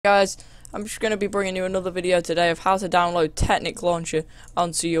Guys, I'm just going to be bringing you another video today of how to download TechnicLauncher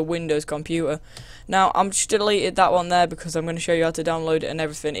onto your Windows computer. Now, I'm just deleted that one there because I'm going to show you how to download it and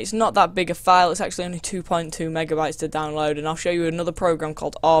everything. It's not that big a file, it's actually only 2.2 megabytes to download, and I'll show you another program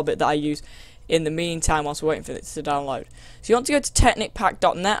called Orbit that I use in the meantime whilst we're waiting for it to download. So you want to go to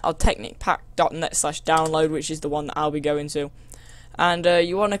technicpack.net or technicpack.net/download, which is the one that I'll be going to. And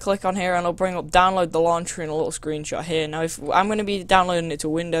you want to click on here and it'll bring up download the launcher in a little screenshot here. Now if I'm going to be downloading it to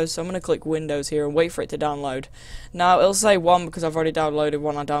Windows, so I'm going to click Windows here and wait for it to download. Now it'll say 1 because I've already downloaded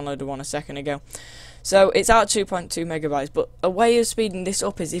one. I downloaded one a second ago. So it's at 2.2 megabytes, but a way of speeding this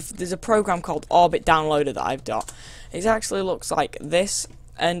up is if there's a program called Orbit Downloader that I've got. It actually looks like this,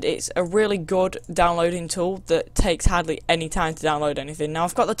 and it's a really good downloading tool that takes hardly any time to download anything. Now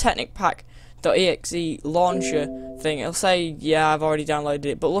I've got the TechnicPack.exe launcher thing. It'll say, yeah, I've already downloaded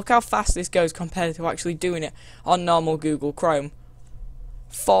it, but look how fast this goes compared to actually doing it on normal Google Chrome.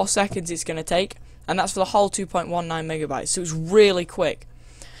 4 seconds it's going to take, and that's for the whole 2.19 megabytes, so it's really quick.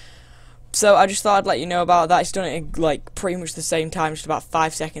 So I just thought I'd let you know about that. It's done it in like pretty much the same time, just about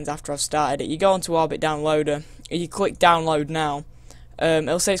 5 seconds after I've started it. You go onto Orbit Downloader, you click download now.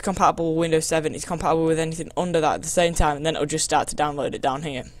 It'll say it's compatible with Windows 7, it's compatible with anything under that at the same time, and then it'll just start to download it down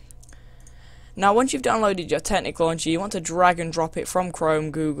here. Now once you've downloaded your TechnicLauncher, you want to drag and drop it from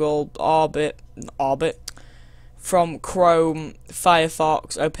Chrome, Google, from Chrome,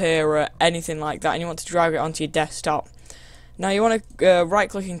 Firefox, Opera, anything like that, and you want to drag it onto your desktop. Now you want to right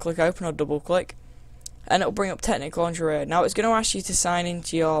click and click open or double click, and it'll bring up TechnicLauncher here. Now it's going to ask you to sign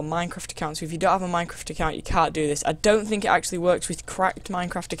into your Minecraft account, so if you don't have a Minecraft account you can't do this. I don't think it actually works with cracked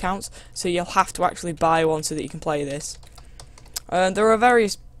Minecraft accounts, so you'll have to actually buy one so that you can play this. There are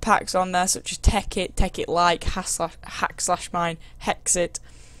various packs on there such as Techit, Hack/Mine, Hexit,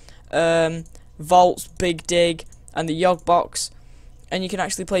 Vaults, Big Dig, and the Yog Box, and you can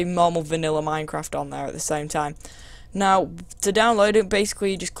actually play normal vanilla Minecraft on there at the same time. Now to download it,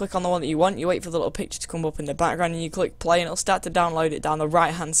 basically you just click on the one that you want, you wait for the little picture to come up in the background, and you click play, and it'll start to download it down the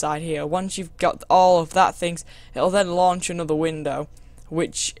right hand side here. Once you've got all of that things, it'll then launch another window,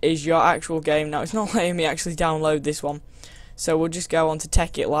 which is your actual game. Now it's not letting me actually download this one, so we'll just go on to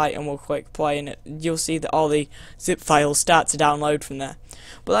Techit Lite and we'll click play, and you'll see that all the zip files start to download from there.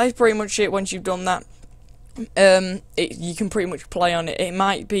 But that's pretty much it. Once you've done that, you can pretty much play on it. It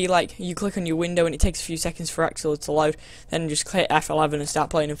might be like you click on your window and it takes a few seconds for Excel to load, then just click F11 and start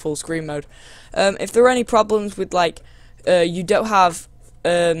playing in full screen mode. If there are any problems with like you don't have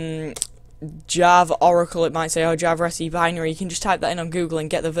Java Oracle, it might say, or Java SE binary, you can just type that in on Google and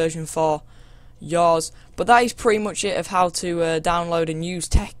get the version for yours. But that is pretty much it of how to download and use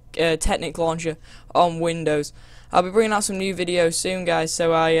TechnicLauncher on Windows. I'll be bringing out some new videos soon, guys,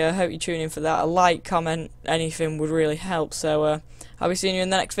 so I hope you tune in for that. A like, comment, anything would really help. So I'll be seeing you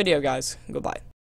in the next video, guys. Goodbye.